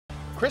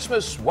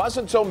Christmas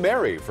wasn't so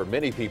merry for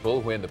many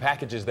people when the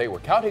packages they were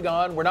counting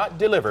on were not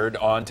delivered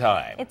on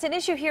time. It's an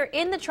issue here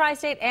in the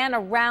tri-state and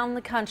around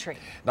the country.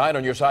 9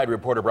 on Your Side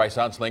reporter Bryce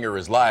Anslinger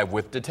is live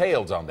with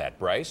details on that.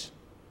 Bryce?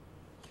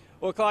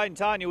 Well, Clyde and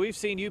Tanya, we've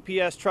seen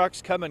UPS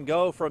trucks come and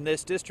go from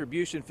this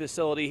distribution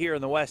facility here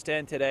in the West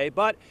End today,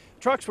 but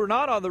trucks were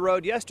not on the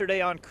road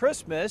yesterday on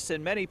Christmas,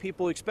 and many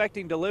people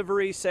expecting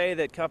deliveries say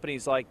that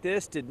companies like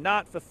this did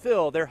not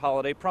fulfill their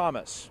holiday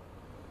promise.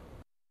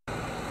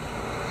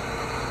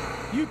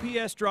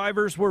 UPS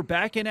drivers were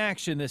back in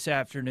action this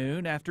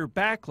afternoon after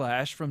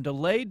backlash from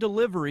delayed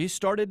deliveries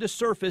started to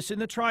surface in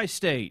the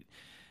tri-state.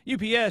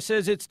 UPS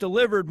says it's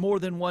delivered more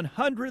than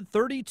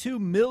 132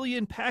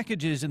 million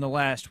packages in the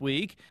last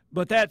week,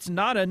 but that's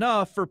not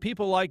enough for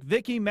people like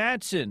Vicki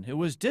Madsen, who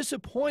was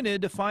disappointed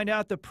to find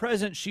out the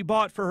present she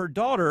bought for her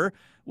daughter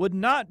would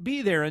not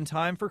be there in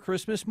time for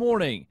Christmas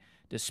morning,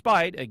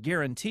 despite a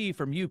guarantee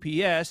from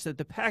UPS that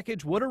the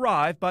package would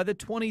arrive by the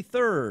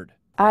 23rd.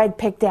 I'd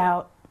picked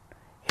out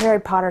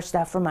Harry Potter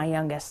stuff for my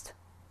youngest.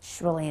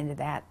 She's really into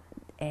that,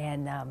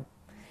 and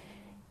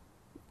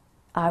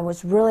I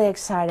was really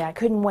excited. I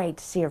couldn't wait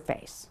to see her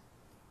face.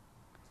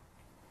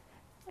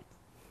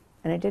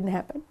 And it didn't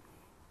happen.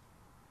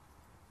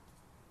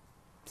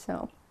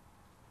 So,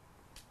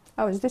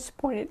 I was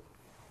disappointed.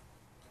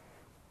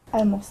 I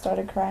almost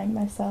started crying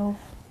myself.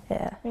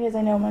 Yeah. Because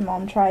I know my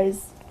mom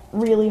tries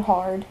really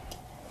hard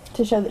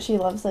to show that she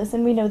loves us,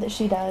 and we know that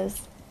she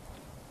does.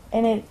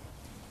 And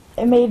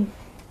it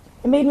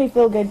made me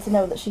feel good to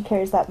know that she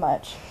cares that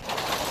much.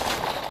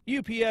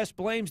 UPS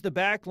blames the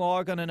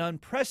backlog on an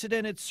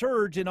unprecedented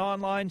surge in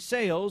online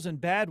sales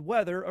and bad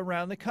weather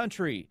around the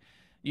country.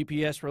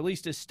 UPS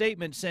released a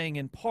statement saying,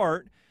 in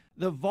part,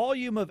 the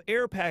volume of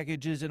air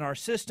packages in our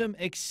system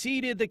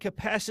exceeded the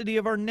capacity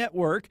of our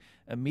network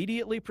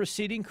immediately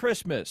preceding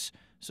Christmas,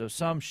 so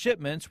some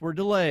shipments were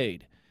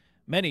delayed.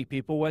 Many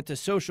people went to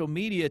social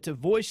media to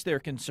voice their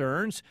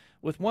concerns,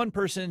 with one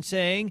person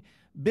saying,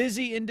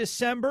 busy in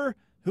December?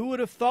 Who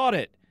would have thought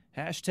it?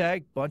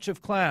 Hashtag bunch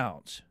of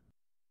clowns.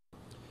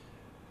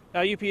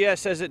 Now, UPS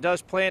says it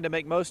does plan to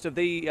make most of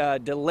the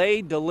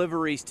delayed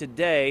deliveries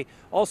today.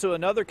 Also,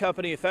 another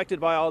company affected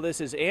by all this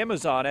is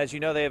Amazon. As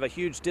you know, they have a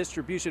huge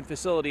distribution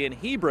facility in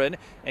Hebron.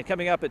 And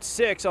coming up at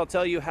 6, I'll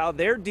tell you how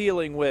they're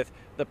dealing with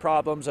the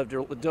problems of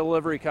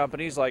delivery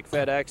companies like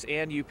FedEx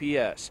and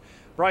UPS.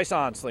 Bryce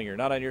Anslinger,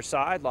 Not on Your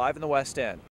Side, live in the West End.